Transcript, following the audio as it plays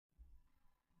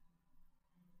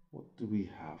do we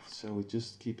have? Shall we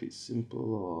just keep it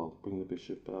simple or bring the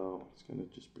bishop out? It's going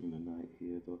to just bring the knight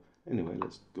here though. Anyway,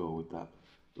 let's go with that.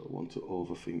 Don't want to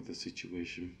overthink the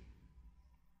situation.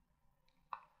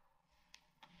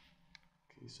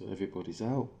 Okay, so everybody's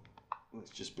out. Let's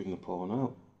just bring the pawn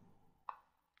out.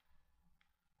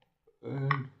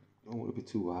 Don't want to be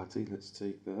too arty. Let's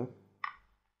take that.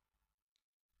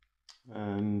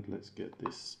 And let's get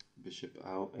this bishop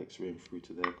out, x-raying through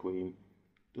to their queen.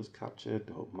 Does capture,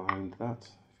 don't mind that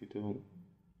if you don't.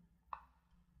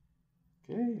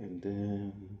 Okay, and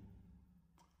then,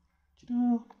 do you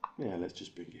know, yeah, let's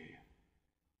just bring it here.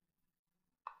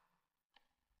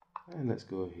 And let's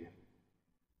go here.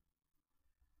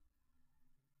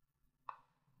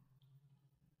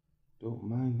 Don't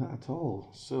mind that at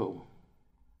all. So,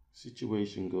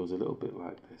 situation goes a little bit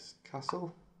like this.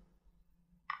 Castle.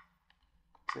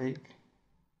 Take.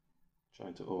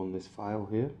 Trying to own this file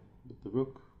here with the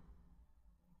rook.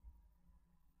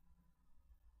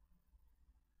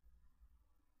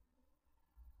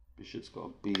 Bishop's got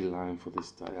a beeline for this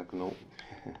diagonal.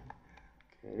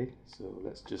 Okay, so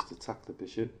let's just attack the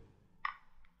bishop.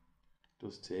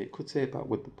 Does take, could take back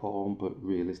with the pawn, but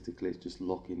realistically it's just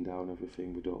locking down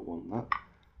everything. We don't want that.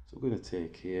 So we're going to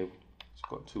take here. It's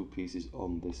got two pieces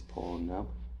on this pawn now.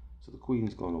 So the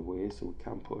queen's gone away, so we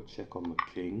can put a check on the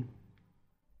king.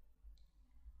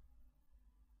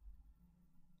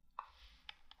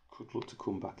 Could look to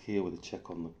come back here with a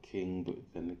check on the king, but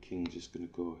then the king's just going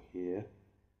to go here.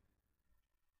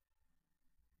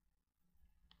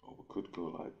 Or we could go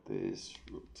like this,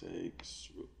 rook takes,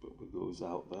 rook but goes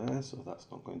out there, so that's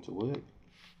not going to work.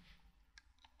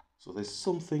 So there's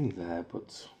something there,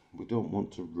 but we don't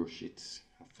want to rush it.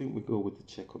 I think we go with the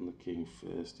check on the king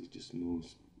first. He just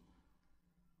moves.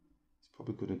 He's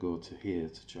probably going to go to here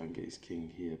to try and get his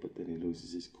king here, but then he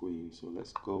loses his queen, so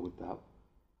let's go with that.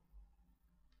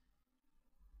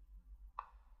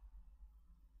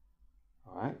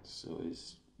 Alright, so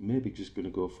he's maybe just going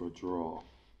to go for a draw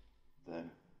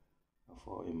then. I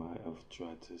thought he might have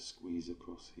tried to squeeze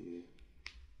across here.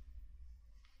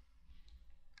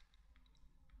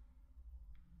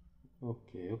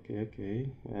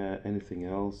 Okay. Anything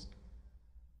else?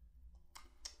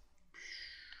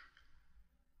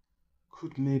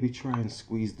 Could maybe try and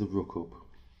squeeze the rook up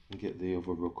and get the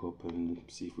other rook up and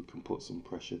see if we can put some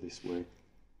pressure this way,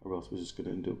 or else we're just going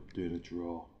to end up doing a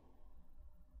draw.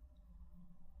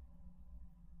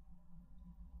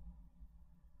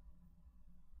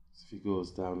 So if he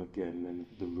goes down again, then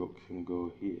the rook can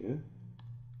go here.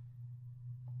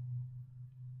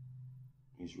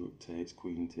 His rook takes,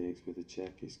 queen takes with a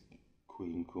check, his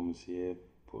queen comes here,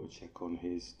 put a check on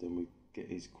his, then we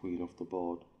get his queen off the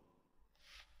board.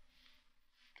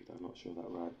 Did I not show that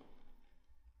right?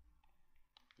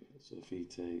 Yeah, so if he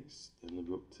takes, then the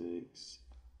rook takes,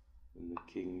 then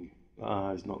the king,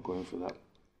 he's not going for that,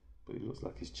 but he looks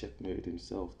like he's checkmated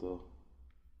himself though.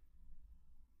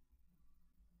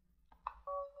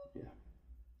 Yeah,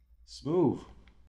 smooth.